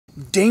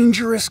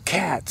dangerous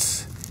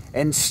cats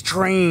and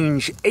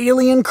strange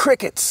alien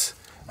crickets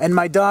and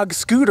my dog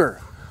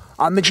Scooter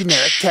on the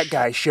Generic Tech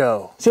Guy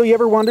Show. So you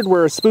ever wondered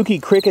where spooky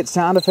cricket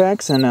sound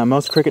effects and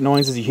most cricket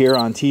noises you hear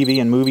on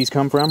TV and movies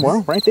come from?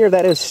 Well, right there,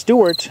 that is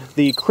Stewart,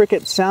 the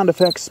cricket sound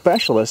effects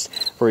specialist,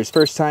 for his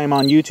first time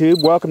on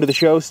YouTube. Welcome to the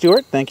show,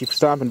 Stewart. Thank you for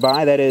stopping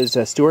by. That is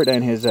Stewart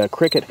and his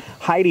cricket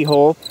hidey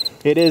hole.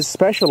 It is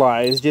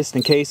specialized just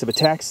in case of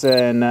attacks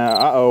and,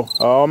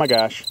 oh my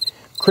gosh.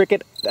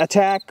 Cricket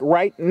attack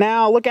right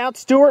now. Look out,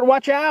 Stewart,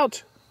 watch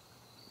out!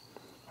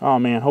 Oh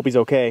man, hope he's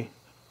okay.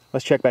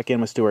 Let's check back in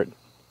with Stewart.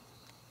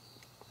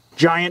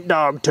 Giant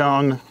dog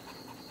tongue.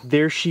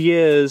 There she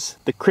is,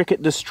 the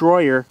cricket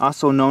destroyer,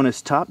 also known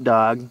as Top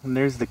Dog. And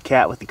there's the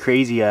cat with the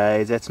crazy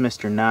eyes. That's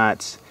Mr.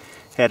 Knotts.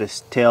 Had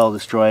his tail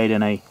destroyed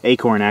in an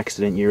acorn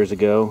accident years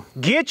ago.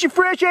 Get your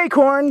fresh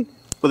acorn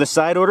with a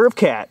side order of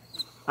cat.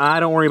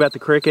 Don't worry about the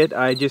cricket.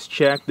 I just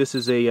checked. This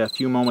is a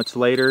few moments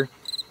later.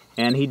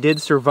 And he did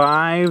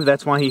survive.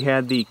 That's why he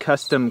had the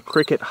custom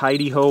cricket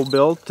hidey hole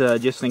built,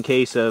 just in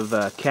case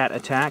of cat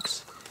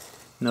attacks.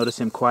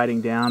 Notice him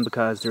quieting down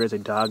because there is a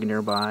dog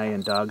nearby,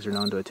 and dogs are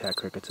known to attack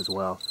crickets as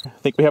well. I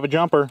think we have a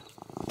jumper.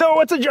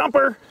 Oh, it's a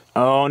jumper!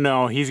 Oh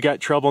no, he's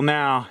got trouble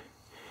now.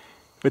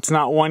 It's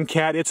not one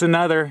cat, it's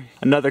another.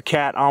 Another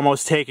cat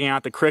almost taking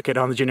out the cricket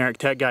on the Generic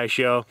Tech Guy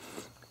Show.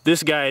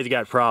 This guy's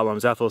got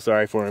problems. I feel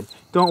sorry for him.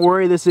 Don't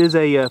worry, this is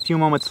a few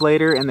moments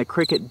later, and the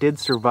cricket did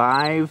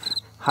survive,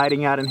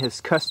 hiding out in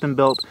his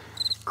custom-built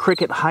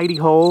cricket hidey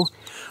hole.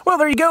 Well,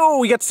 there you go.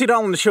 We got to see it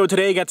all on the show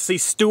today. You got to see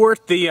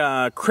Stewart,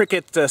 the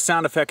cricket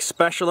sound effects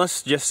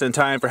specialist, just in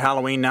time for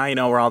Halloween. Now you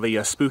know where all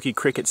the spooky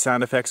cricket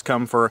sound effects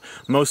come for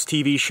most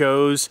TV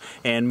shows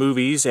and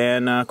movies.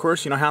 And, of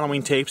course, you know,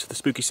 Halloween tapes with the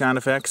spooky sound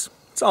effects.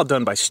 It's all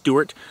done by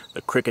Stewart,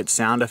 the cricket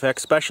sound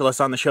effects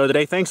specialist on the show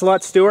today. Thanks a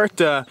lot, Stewart.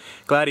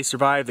 Glad he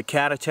survived the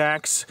cat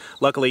attacks.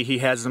 Luckily, he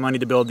has the money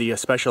to build the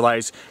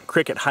specialized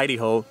cricket hidey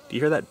hole. Do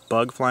you hear that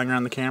bug flying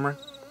around the camera?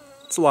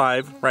 It's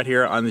live right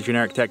here on the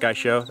Generic Tech Guy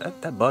Show.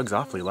 That bug's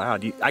awfully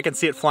loud. I can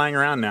see it flying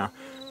around now.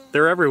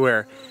 They're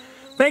everywhere.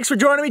 Thanks for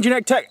joining me,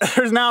 Generic Tech.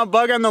 There's now a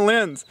bug on the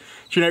lens.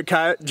 Generic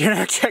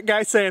Tech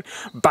Guy saying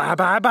bye,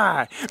 bye,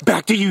 bye.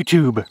 Back to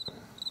YouTube.